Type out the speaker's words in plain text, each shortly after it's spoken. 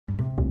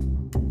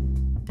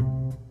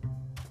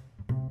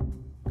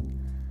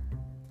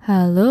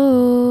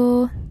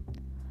Hello!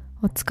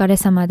 お疲れ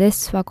様で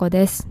す。わこ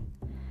です。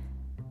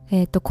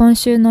今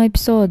週のエピ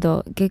ソー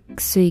ド、月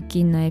水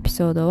金のエピ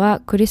ソード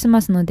はクリス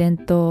マスの伝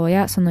統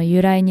やその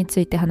由来につ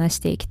いて話し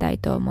ていきたい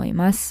と思い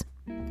ます。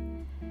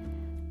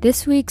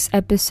This week's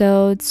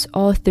episodes,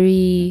 all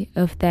three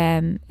of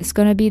them, is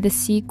going to be the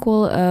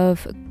sequel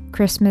of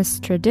Christmas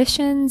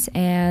traditions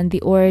and the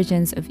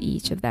origins of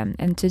each of them.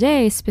 And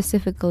today,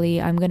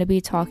 specifically, I'm going to be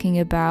talking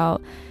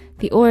about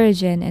the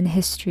origin and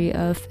history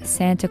of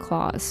Santa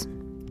Claus.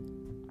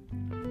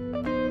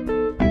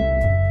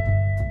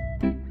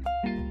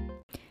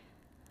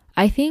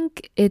 I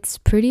think it's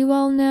pretty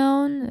well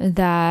known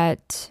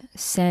that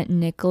Saint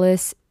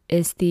Nicholas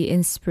is the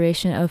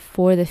inspiration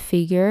for the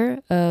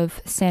figure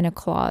of Santa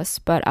Claus,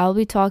 but I'll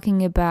be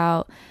talking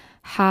about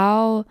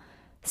how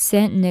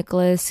Saint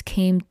Nicholas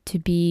came to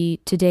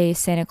be today's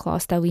Santa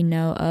Claus that we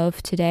know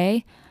of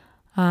today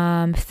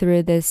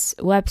through this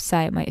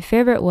website, my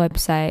favorite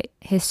website,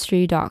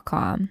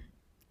 history.com.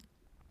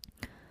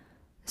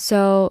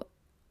 So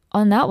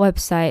on that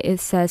website, it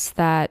says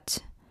that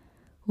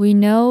we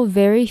know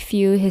very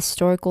few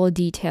historical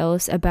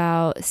details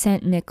about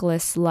Saint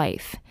Nicholas'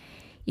 life.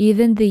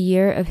 Even the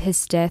year of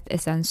his death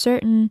is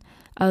uncertain,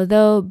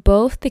 although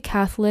both the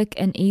Catholic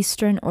and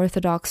Eastern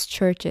Orthodox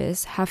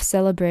churches have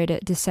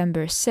celebrated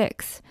December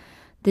 6th,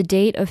 the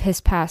date of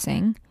his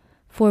passing,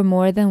 for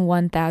more than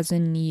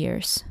 1,000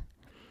 years.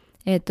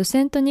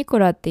 セントニコ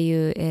ラって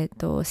いう、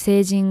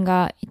聖人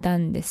がいた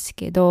んです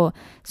けど、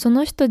そ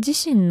の人自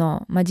身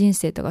の、人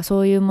生とか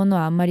そういうもの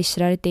はあんまり知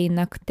られてい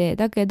なくて、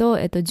だけど、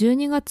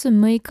12月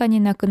6日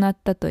に亡くなっ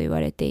たと言わ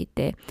れてい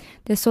て、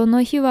で、そ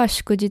の日は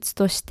祝日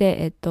とし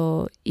て、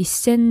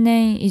1000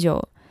年以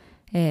上、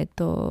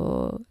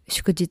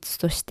祝日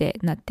として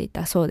なってい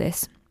たそうで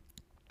す。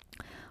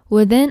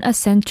Within a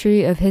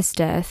century of his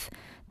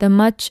death,The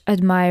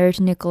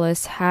much-admired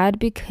Nicholas had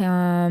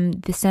become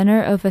the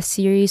center of a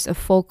series of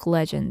folk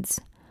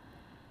legends.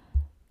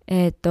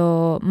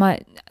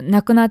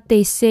 亡くなって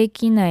1世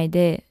紀以内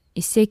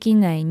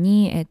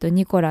に、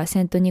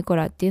セントニコ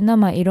ラっていうの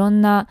は、いろ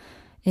んな、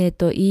なん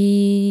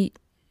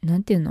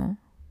ていうの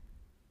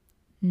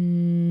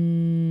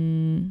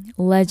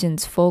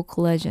？legends,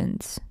 folk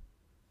legends.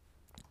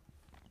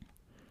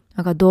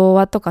 なんか童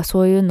話とか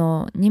そういう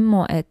のに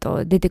も、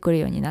出てくる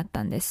ようになっ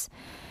たんです。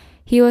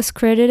He was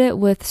credited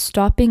with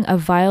stopping a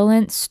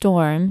violent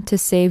storm to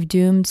save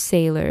doomed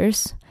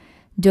sailors,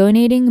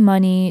 donating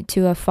money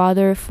to a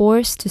father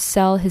forced to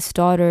sell his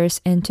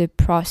daughters into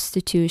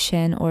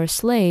prostitution or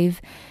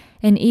slave,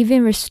 and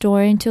even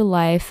restoring to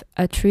life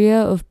a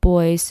trio of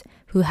boys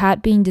who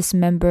had been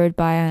dismembered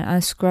by an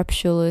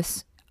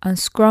unscrupulous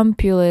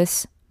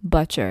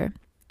butcher.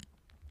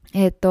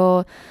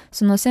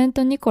 そのセン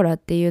トニコラっ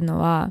ていうの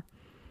は、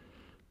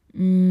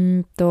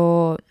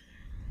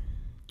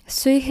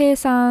水兵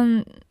さ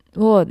ん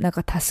をなん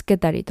か助け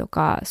たりと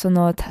か、そ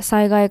の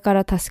災害か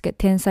ら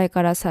天災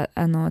から助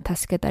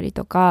けたり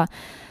とか、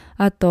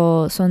あ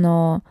とそ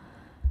の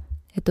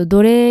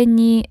奴隷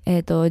に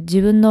自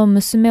分の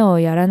娘を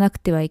やらなく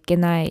てはいけ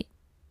ない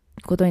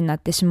ことになっ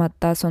てしまっ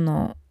たそ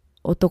の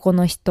男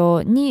の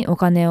人にお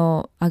金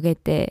をあげ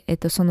て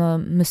その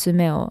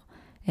娘を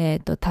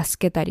助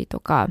けたり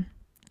とか、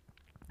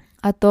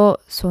あ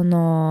とそ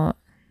の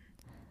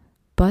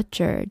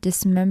Butcher,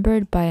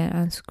 dismembered by an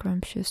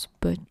unscrumptious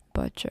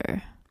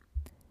butcher.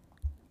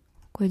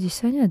 これ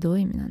実際にはどう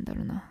いう意味なんだ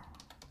ろうな。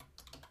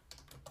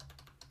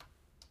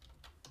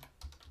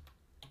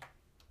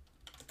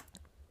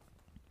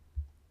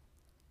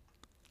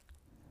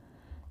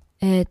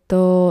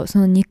そ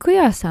の肉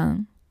屋さ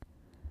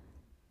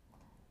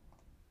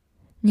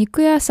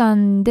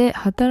んで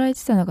働い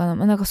てたのかな。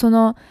なんかそ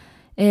の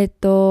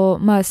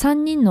3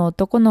人の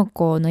男の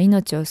子の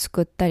命を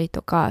救ったり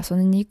とか、そ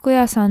の肉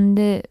屋さん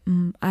で、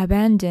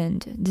abandoned,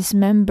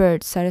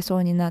 dismembered され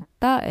そうになっ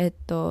た、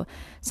3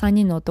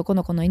人の男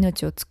の子の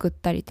命を救っ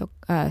たりと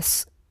か、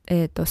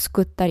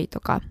救ったり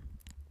とか。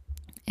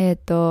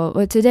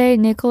Today,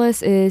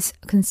 Nicholas is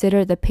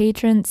considered the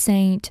patron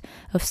saint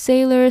of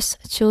sailors,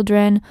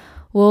 children,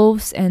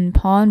 wolves, and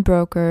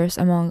pawnbrokers,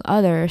 among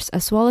others,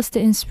 as well as the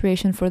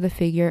inspiration for the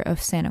figure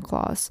of Santa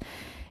Claus.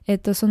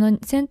その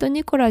セント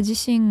ニコラ自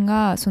身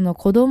がその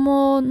子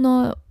供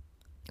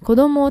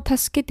を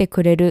助けて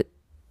くれる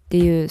って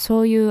いう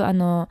そういう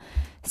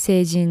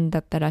聖人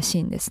だったらし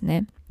いんです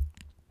ね。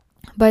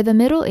By the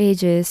Middle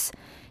Ages,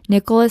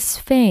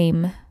 Nicholas'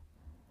 fame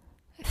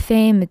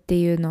って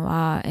いうの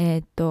は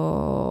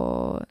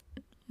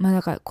な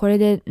んかこれ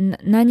で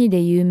何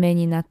で有名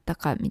になった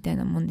かみたい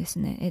なもんです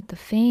ね。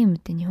fame っ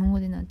て日本語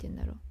でなんて言うん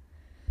だろ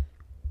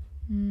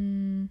う。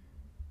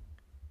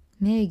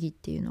名義っ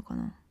ていうのか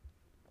な。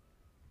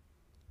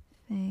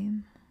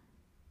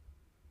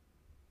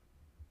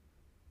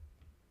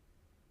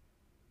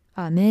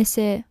名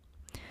声。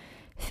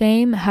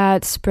Fame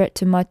had spread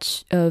to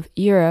much of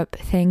Europe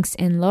thanks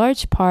in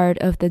large part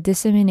of the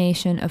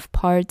dissemination of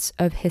parts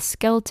of his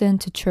skeleton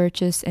to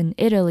churches in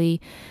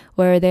Italy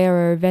where they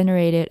were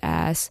venerated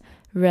as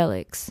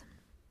relics.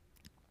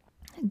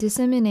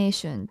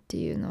 Dissemination って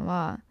いうの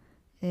は、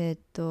な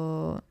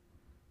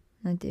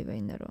んて言えばい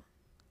いんだろう。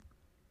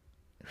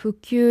普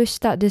及し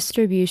た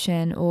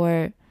distribution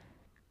or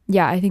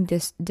yeah, I think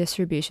this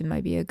distribution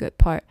might be a good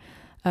part,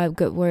 a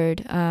good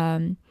word.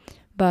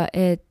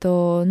 But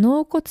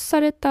納骨さ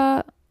れ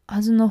た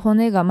はずの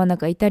骨がなん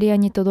かイタリア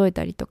に届い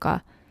たりと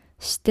か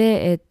し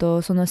て、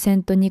そのセ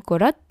ントニコ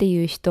ラって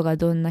いう人が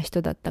どんな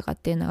人だったかっ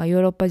ていうのがヨ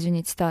ーロッパ中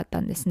に伝わった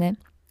んですね。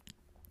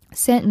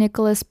Saint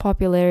Nicholas'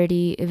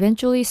 popularity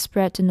eventually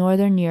spread to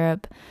northern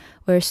Europe,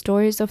 where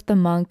stories of the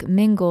monk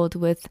mingled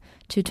with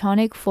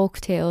Teutonic folk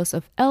tales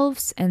of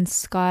elves and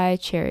sky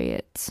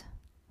chariots.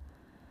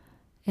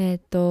 北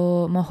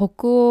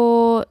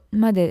欧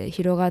まで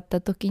広がっ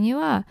た時に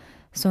は、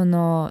そ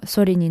の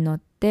ソリに乗っ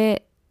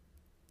て、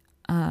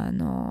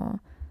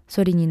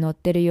ソリに乗っ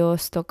てる様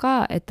子と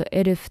か、エ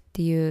ルフっ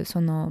ていう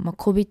その、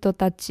小人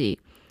たち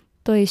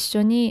と一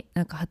緒に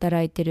なんか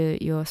働いて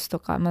る様子と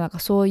か、なんか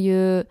そう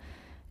いう、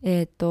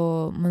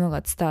もの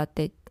が伝わっ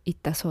ていっ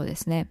たそうで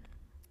すね。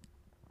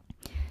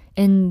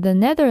In the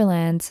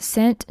Netherlands,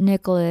 Saint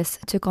Nicholas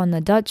took on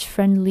the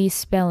Dutch-friendly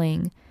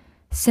spelling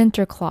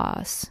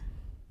Sinterklaas.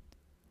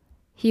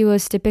 He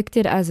was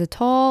depicted as a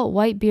tall,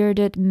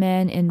 white-bearded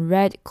man in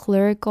red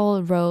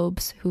clerical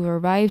robes who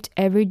arrived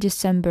every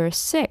December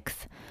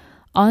 6th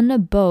on a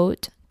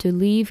boat to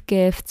leave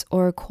gifts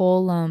or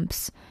coal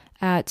lumps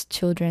at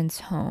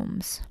children's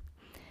homes.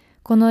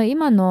 この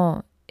今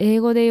の英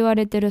語で言わ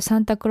れてるサ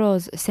ンタクロー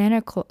ズ、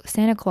Santa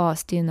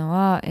Claus っていうの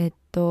は、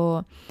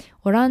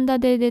オランダ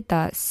で出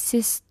た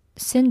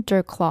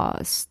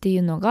Sinterklaas ってい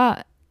うの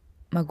が、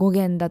語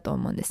源だと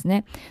思うんです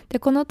ね。で、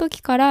この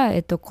時から、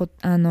子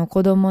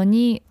供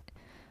に、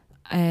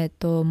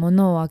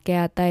物を分け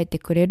与えて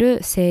くれ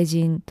る聖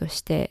人と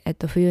して、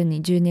冬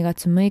に12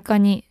月6日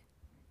に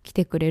来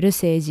てくれる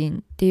聖人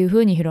っていう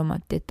風に広ま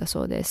っていった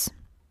そうです。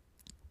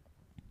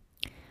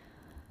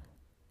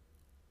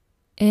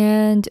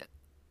And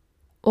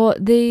well,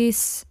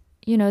 these,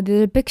 the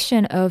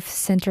depiction of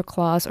Santa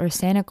Claus or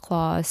Santa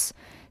Claus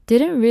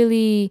didn't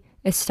really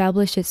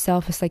establish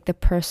itself as like the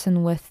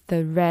person with the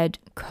red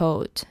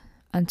coat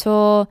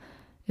until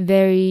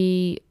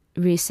very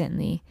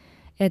recently.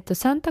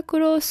 サンタク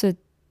ロース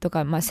と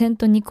か、セン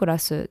トニコラ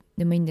ス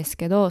でもいいんです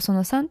けど、そ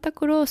のサンタ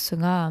クロース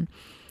が、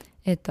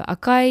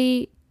赤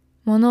い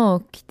もの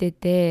を着て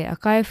て、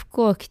赤い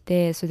服を着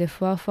て、それで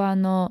ふわふわ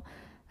の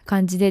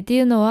感じでって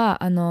いうのは、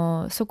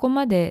そこ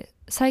まで、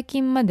最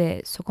近ま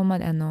でそこま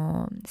で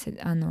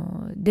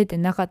出て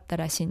なかった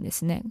らしいんで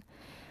すね。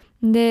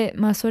で、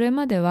それ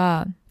まで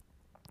は、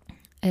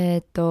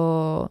い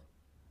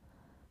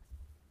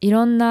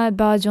ろんな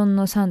バージョン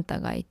のサンタ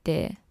がい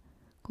て、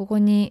ここ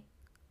に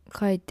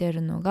書いてあ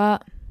るの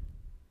が、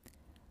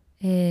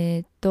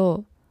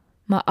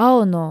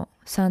青の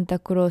サンタ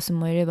クロース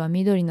もいれば、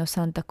緑の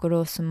サンタク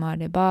ロースもあ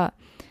れば、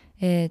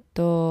during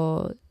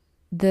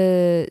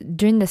the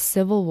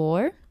Civil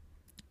War,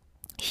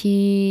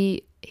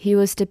 he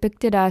was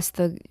depicted as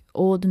the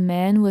old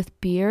man with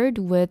beard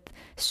with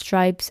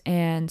stripes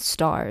and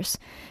stars.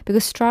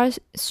 Because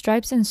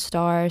stripes and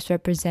stars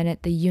represented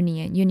the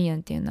Union. Union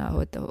っていうのは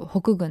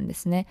北軍で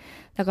すね。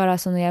だから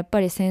やっ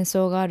ぱり戦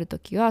争があると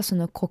きはそ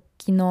の国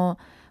旗の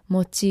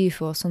モチー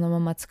フをその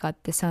まま使っ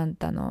て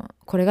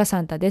これが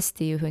サンタですっ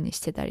ていう風にし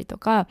てたりと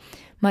か、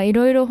い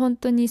ろいろ本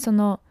当に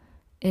色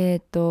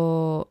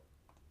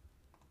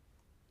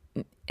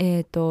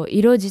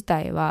自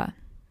体は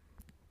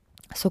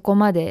そこ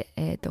まで、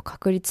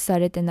確立さ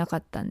れてなか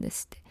ったんで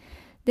すって。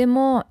で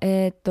も、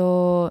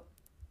こ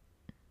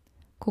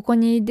こ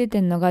に出て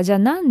るのが、じゃあ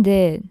なん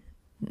で、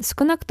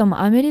少なくと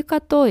もアメリ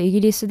カとイギ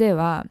リスで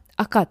は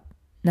赤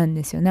なん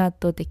ですよね、圧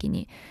倒的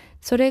に。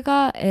それ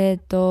が、出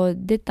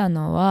た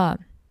のは、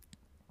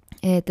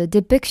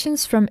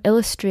depictions from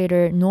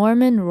illustrator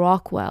Norman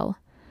Rockwell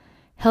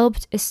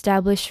helped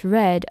establish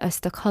red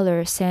as the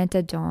color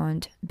Santa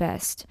donned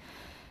best.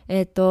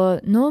ノ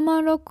ー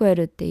マン・ロックウェ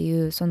ルって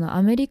いうその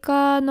アメリ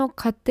カの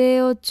家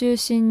庭を中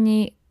心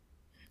に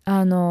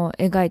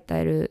描い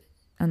ている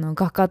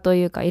画家と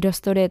いうかイラ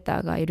ストレータ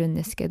ーがいるん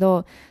ですけ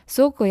ど、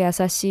すごく優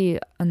しい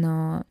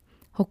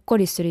ほっこ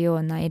りするよ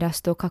うなイラ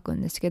ストを描く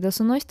んですけど、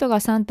その人が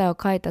サンタを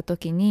描いた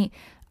時に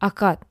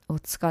赤を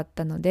使っ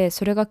たので、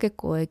それが結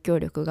構影響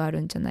力があ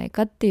るんじゃない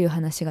かっていう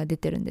話が出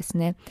てるんです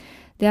ね。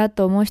で、あ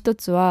ともう一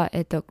つは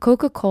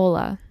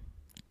Coca-Cola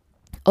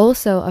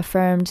also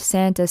affirmed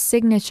Santa's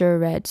signature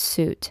red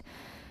suit.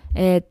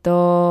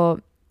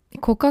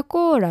 コカ・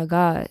コーラ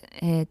が、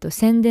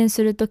宣伝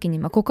するとき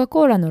に、コカ・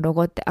コーラのロ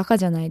ゴって赤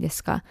じゃないで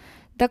すか。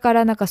だか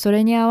らなんかそ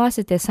れに合わ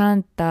せてサ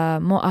ンタ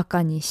も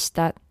赤にし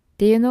たっ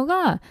ていうの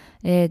が、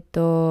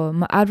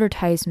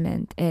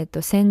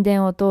advertisement、宣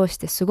伝を通し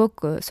てすご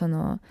く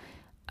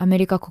アメ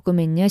リカ国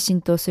民には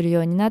浸透する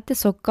ようになって、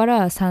そこか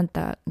らサン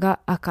タが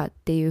赤っ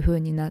ていう風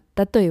になっ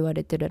たと言わ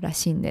れてるら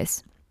しいんで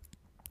す。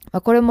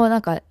これもな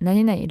んか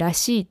何々ら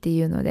しいって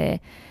いうの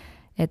で、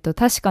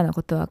確かな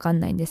ことはわかん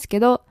ないんですけ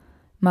ど、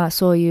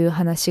そういう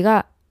話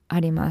があ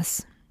りま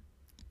す。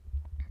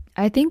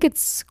I think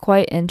it's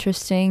quite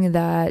interesting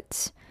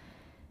that,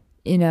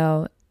 in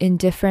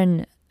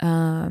different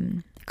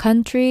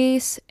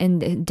countries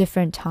in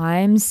different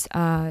times,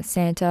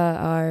 Santa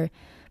are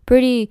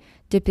pretty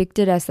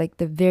depicted as like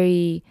the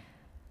very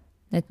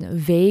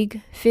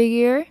vague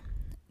figure.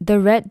 The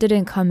red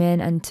didn't come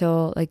in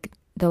until like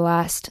the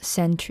last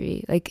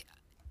century, like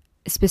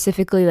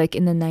specifically like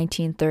in the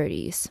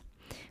 1930s.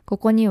 こ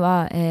こに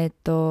は、例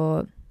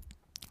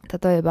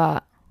え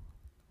ば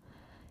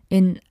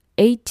in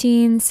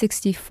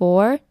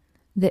 1864,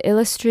 the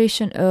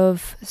illustration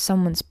of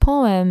someone's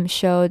poem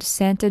showed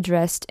Santa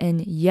dressed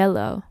in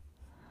yellow.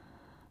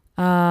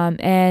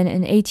 And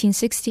in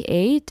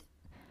 1868,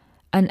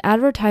 an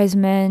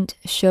advertisement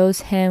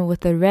shows him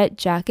with a red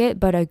jacket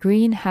but a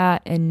green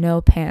hat and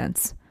no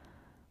pants.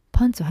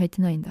 パンツ履い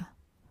てないんだ。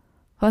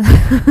パ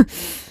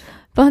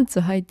ンツ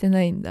履いて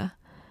ないんだ。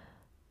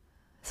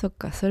そっ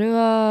か、それ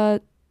は、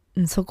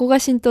そこが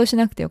浸透し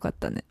なくてよかっ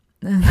たね。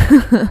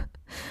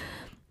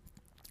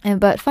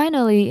But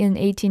finally, in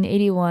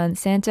 1881,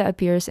 Santa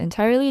appears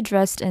entirely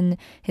dressed in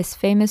his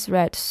famous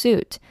red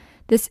suit.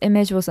 This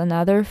image was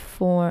another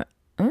from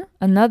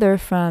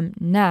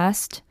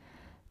Nast.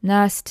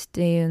 Nast っ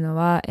ていうの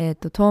は、ト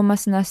ーマ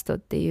ス・ナストっ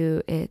てい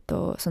う、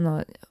そ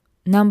の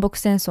南北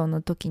戦争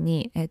の時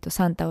に、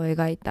サンタを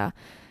描いた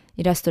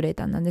イラストレー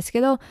ターなんです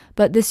けど、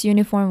but this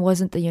uniform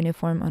wasn't the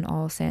uniform on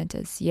all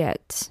Santas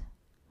yet.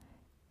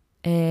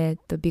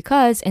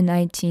 Because in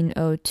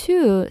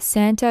 1902,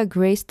 Santa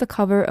graced the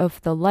cover of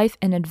the Life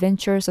and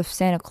Adventures of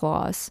Santa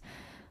Claus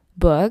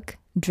book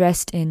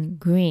dressed in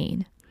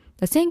green.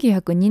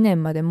 1902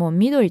年までもう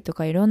緑と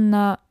かいろん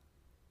な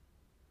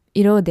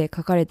色で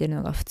書かれている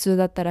のが普通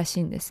だったらし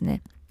いんです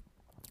ね。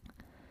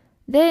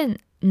Then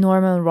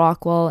Norman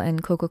Rockwell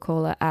and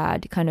Coca-Cola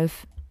ad kind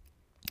of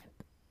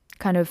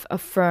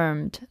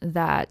affirmed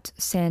that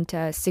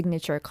Santa's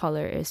signature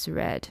color is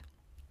red.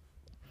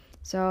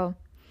 So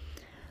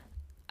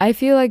I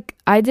feel like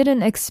I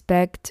didn't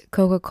expect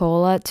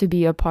Coca-Cola to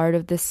be a part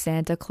of this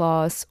Santa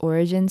Claus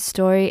origin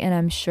story, and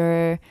I'm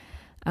sure,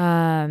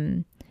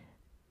 different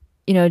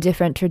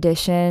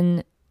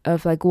tradition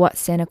of like what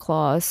Santa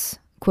Claus,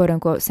 quote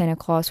unquote Santa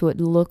Claus would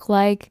look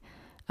like,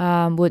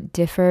 would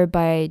differ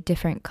by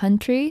different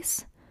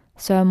countries.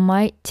 So I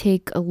might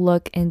take a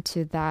look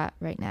into that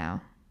right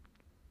now.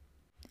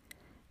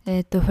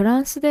 フラ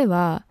ンスで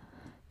は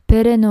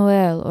ペレノ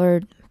エル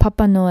or パ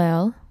パノエ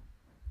ルっ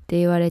て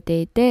言われ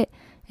ていて、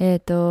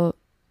he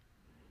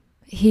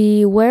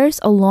wears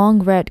a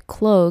long red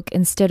cloak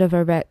instead of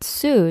a red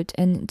suit,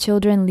 and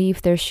children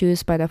leave their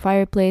shoes by the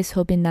fireplace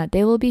hoping that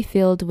they will be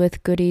filled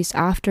with goodies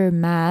after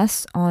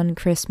Mass on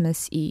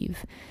Christmas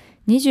Eve.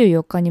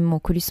 24日にも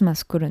うクリスマ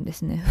ス来るんで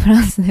すね、フラ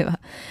ンスでは。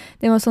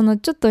でもその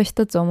ちょっと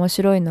一つ面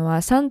白いの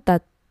は、サンタ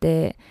っ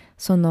て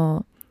そ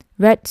の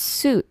red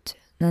suit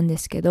なんで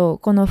すけど、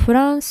このフ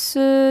ラン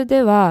ス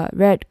では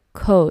red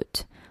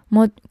coat、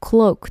もうク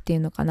ロークっていう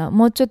のかな、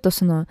もうちょっと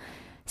その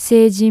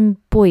成人っ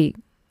ぽい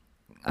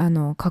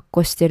格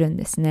好してるん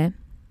ですね。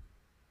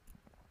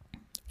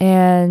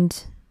And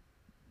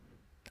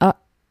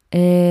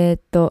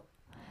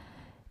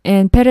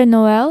Père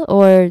Noël,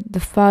 or the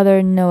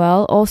Father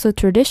Noel, also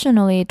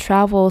traditionally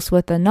travels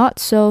with a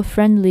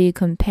not-so-friendly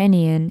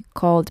companion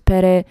called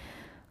Père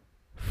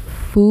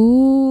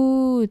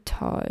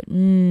Fouettard.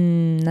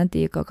 なんて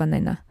いうかわかんな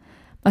いな。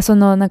そ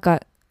のなん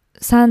か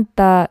サン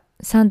タ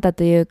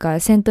という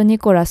かセントニ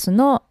コラス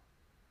の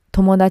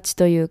友達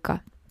という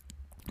か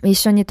一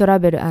緒にトラ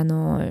ベル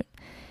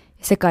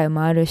世界を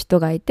回る人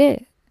がい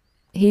て、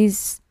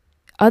His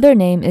other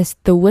name is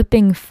the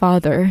Whipping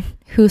Father,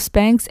 who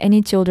spanks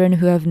any children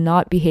who have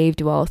not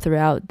behaved well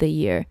throughout the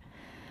year.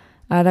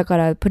 だか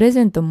らプレ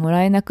ゼントも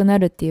らえなくな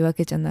るっていうわ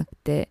けじゃなく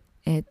て、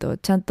ち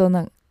ゃんと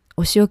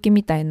お仕置き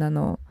みたいな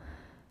の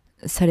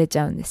をされち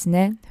ゃうんです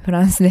ね、フ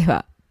ランスで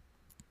は。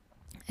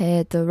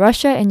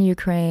Russia and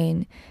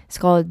Ukraine is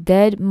called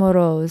Dead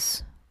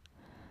Moroz,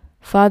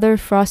 Father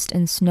Frost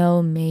and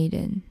Snow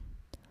Maiden.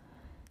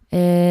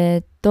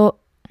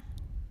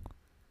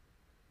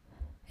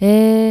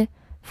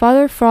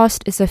 Father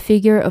Frost is a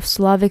figure of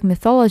Slavic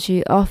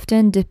mythology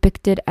often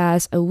depicted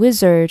as a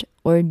wizard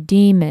or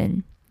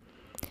demon.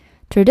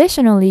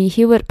 Traditionally,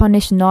 he would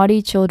punish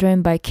naughty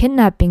children by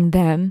kidnapping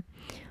them,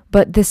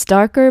 but this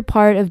darker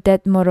part of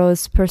Dead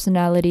Moro's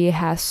personality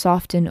has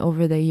softened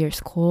over the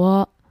years.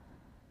 怖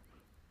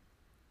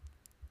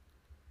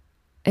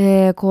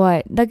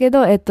い。だけ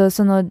ど、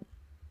その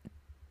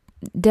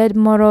デッド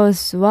モロ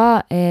ス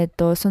は、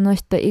その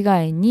人以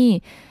外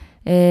に、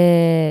シ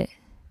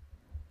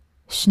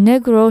ュネ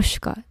グロシ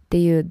カって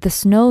いう The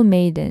Snow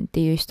Maiden っ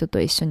ていう人と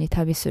一緒に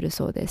旅する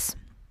そうです。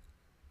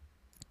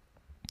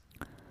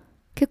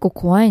結構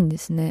怖いんで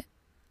すね。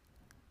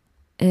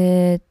あ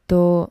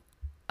と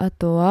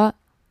は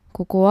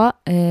ここは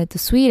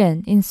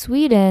Sweden. In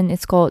Sweden,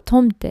 it's called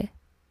Tomte.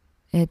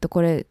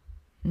 これ、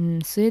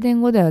スウェーデ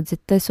ン語では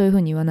絶対そういう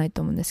風に言わない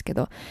と思うんですけ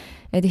ど、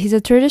He's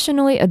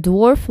traditionally a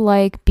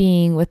dwarf-like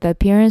being with the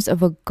appearance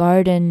of a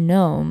garden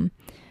gnome.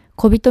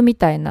 小人み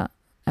たいな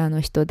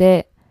人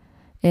で、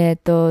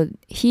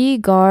he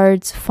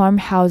guards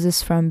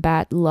farmhouses from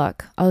bad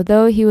luck.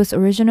 Although he was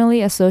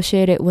originally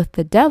associated with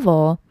the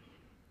devil,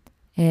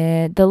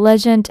 The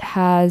legend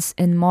has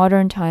in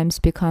modern times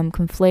become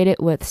conflated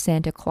with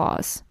Santa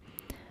Claus.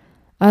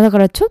 だか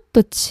らちょっ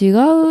と違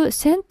う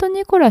セント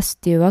ニコラスっ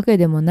ていうわけ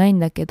でもないん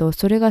だけど、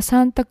それが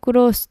サンタク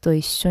ロースと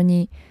一緒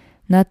に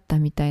なった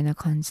みたいな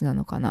感じな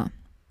のかな。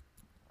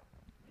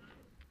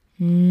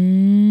す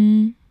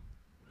い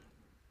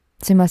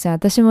ません。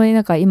私も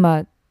なんか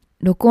今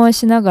録音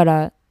しなが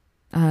ら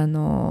学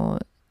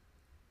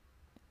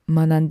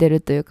んで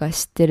るというか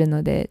知ってる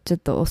ので、ちょっ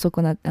と遅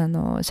く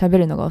喋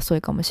るのが遅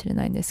いかもしれ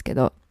ないんですけ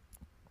ど。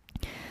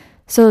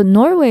So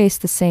Norway is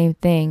the same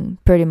thing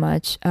pretty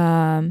much.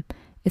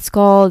 It's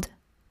called,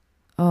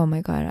 oh my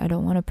god, I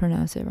don't want to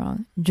pronounce it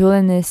wrong.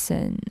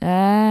 Julenissen.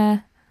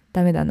 ダ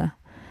メだな。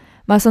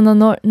まあその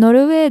ノ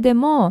ルウェーで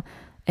も、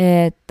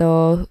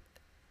there's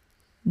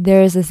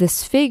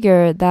this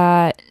figure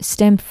that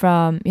stemmed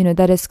from,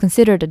 that is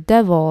considered a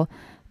devil,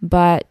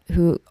 but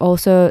who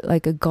also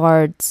like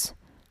guards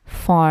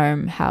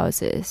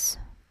farmhouses.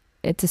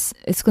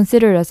 It's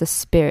considered as a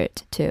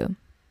spirit too.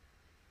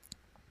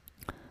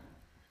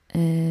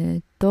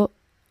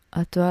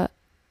 あとは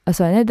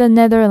そうね。The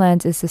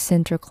Netherlands is the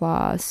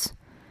Sinterklaas,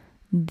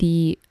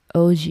 the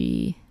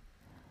OG.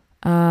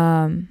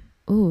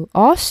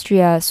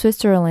 Austria,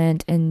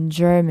 Switzerland, and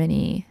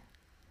Germany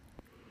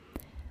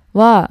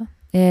は、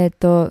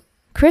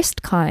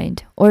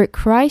Christkind or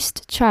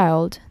Christ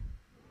Child っ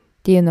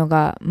ていうの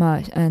が、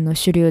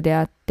主流で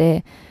あっ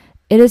て、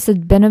It is a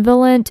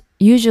benevolent,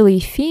 usually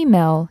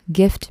female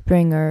gift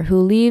bringer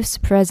who leaves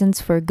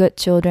presents for good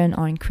children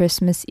on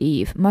Christmas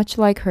Eve, much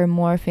like her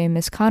more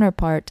famous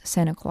counterpart,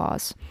 Santa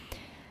Claus.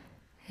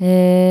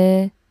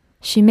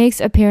 She makes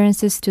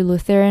appearances to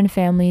Lutheran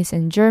families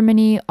in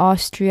Germany,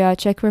 Austria,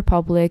 Czech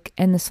Republic,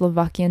 and the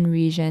Slovakian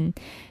region,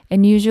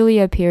 and usually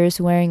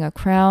appears wearing a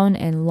crown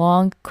and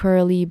long,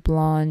 curly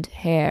blonde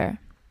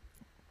hair.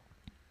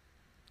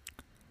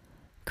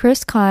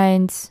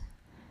 Christkind's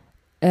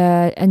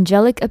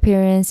angelic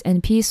appearance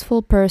and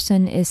peaceful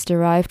person is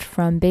derived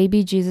from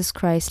baby Jesus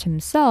Christ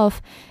himself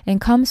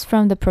and comes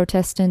from the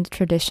Protestant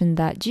tradition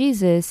that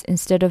Jesus,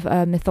 instead of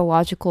a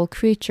mythological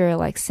creature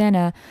like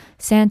Santa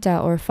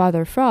or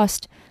Father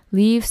Frost,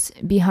 leaves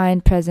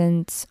behind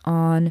presents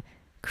on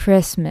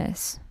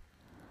Christmas.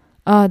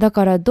 だ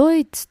からド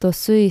イツと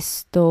スイ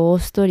スとオ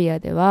ーストリア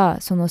で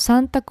はそのサ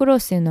ンタクロー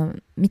ス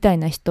みたい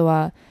な人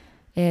は、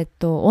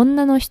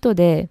女の人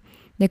で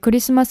クリ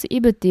スマス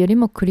イブっていうより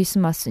もクリス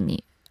マス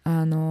に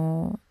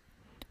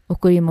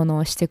贈り物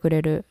をしてく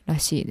れるら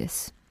しいで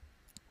す。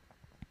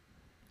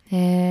ス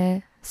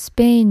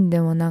ペイン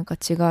でもなんか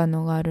違う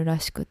のがあるら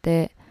しく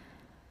て、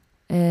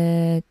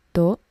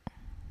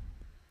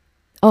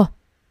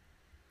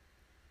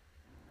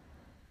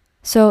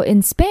So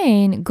in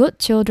Spain, good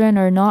children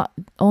are not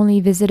only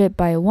visited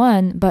by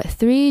one, but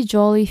three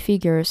jolly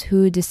figures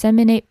who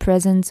disseminate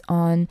presents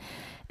on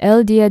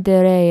El Dia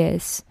de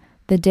Reyes,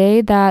 the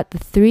day that the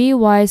three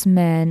wise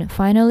men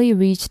finally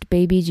reached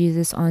baby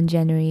Jesus on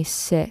January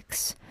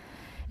 6.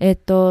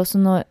 そ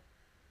の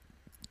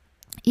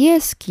イエ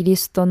ス・キリ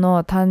スト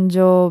の誕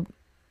生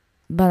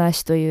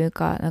話という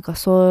か、なんか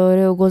そ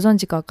れをご存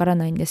知かわから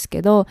ないんです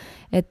けど、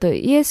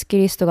イエス・キ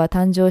リストが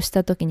誕生し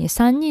た時に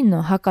3人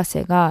の博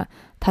士が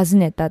訪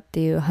ねたっ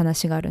ていう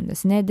話があるんで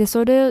すね。で、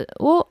それ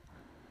を、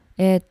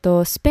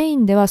スペイ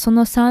ンではそ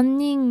の3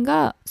人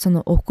がそ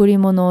の贈り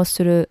物を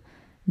する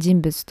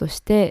人物とし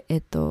て、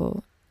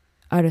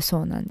ある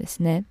そうなんで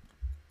すね。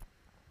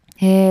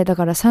だ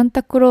からサン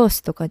タクロー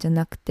スとかじゃ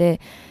なくて、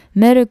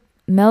メルコ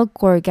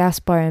ー、ガ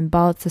スパー、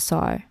バルタサ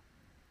ー。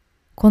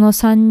この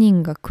3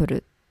人が来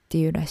るって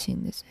いうらしい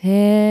んです。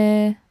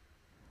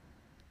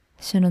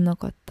知らな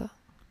かった。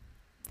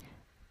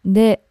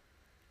で、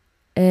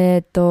フ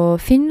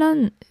ィンラ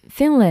ン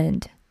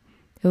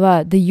ド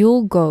は The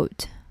Yule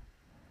Goat。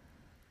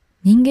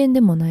人間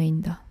でもない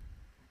んだ。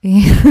The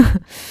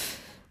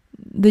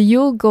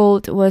Yule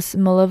Goat was a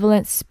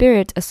malevolent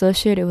spirit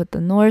associated with the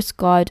Norse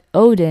god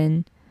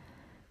Odin,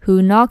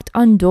 who knocked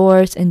on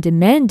doors and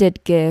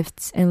demanded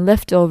gifts and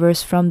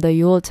leftovers from the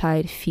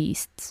Yuletide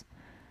feasts.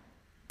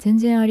 全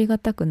然ありが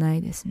たくな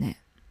いですね。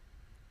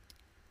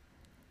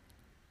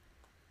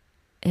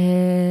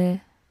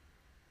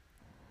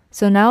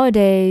So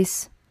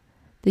nowadays,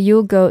 the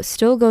Yule Goat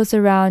still goes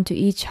around to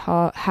each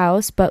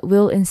house, but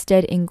will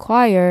instead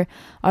inquire,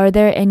 are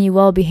there any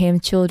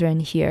well-behaved children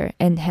here,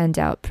 and hand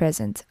out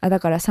presents. だ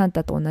からサン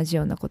タと同じ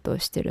ようなことを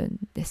してるん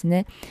です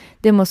ね。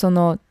でも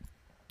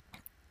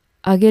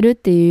あげるっ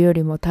ていうよ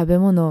りも食べ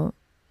物を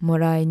も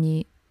らい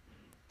に、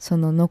そ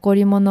の残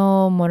り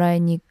物をもら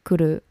いに来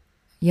る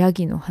ヤ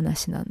ギの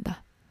話なん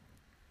だ。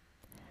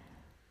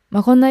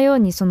こんなよう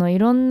にい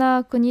ろん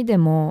な国で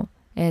も、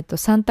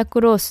サンタ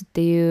クロースっ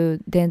てい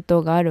う伝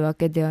統があるわ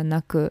けでは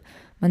なく、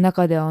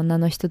中では女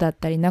の人だっ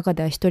たり、中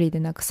では一人で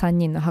なく3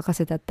人の博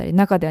士だったり、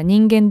中では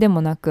人間で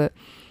もなく、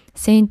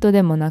セイント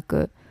でもな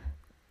く、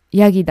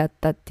ヤギだっ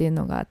たっていう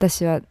のが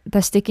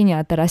私的に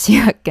は新しい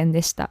発見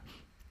でした。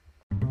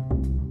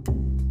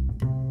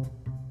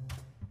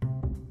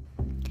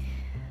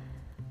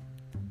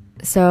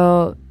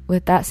So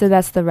with that, so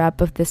that's the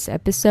wrap of this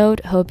episode.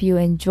 Hope you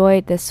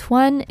enjoyed this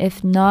one.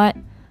 If not,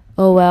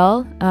 oh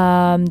well.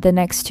 The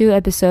next 2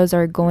 episodes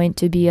are going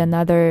to be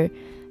another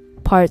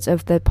parts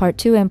of the part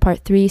 2 and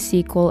part 3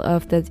 sequel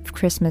of the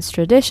Christmas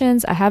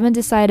traditions. I haven't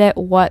decided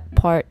what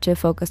part to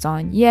focus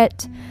on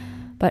yet,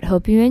 but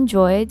hope you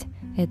enjoyed.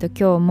 今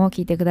日も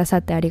聞いてくださ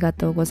ってありが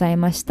とうござい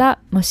ました。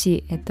も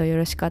し、よ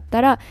ろしかっ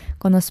たら、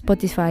この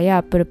Spotify や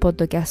Apple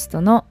Podcast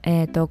の、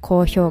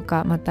高評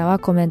価または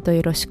コメント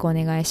よろしくお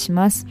願いし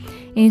ます。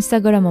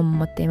Instagram も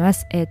持っていま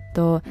す。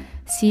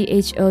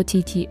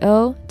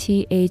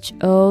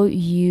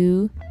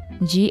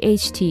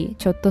CHOTTOTHOUGHT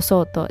ちょっと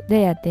ソート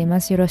でやってい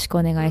ます。よろしく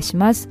お願いし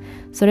ます。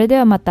それで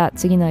はまた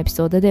次のエピ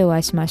ソードでお会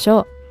いしまし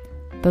ょ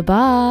う。バイ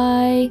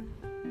バイ。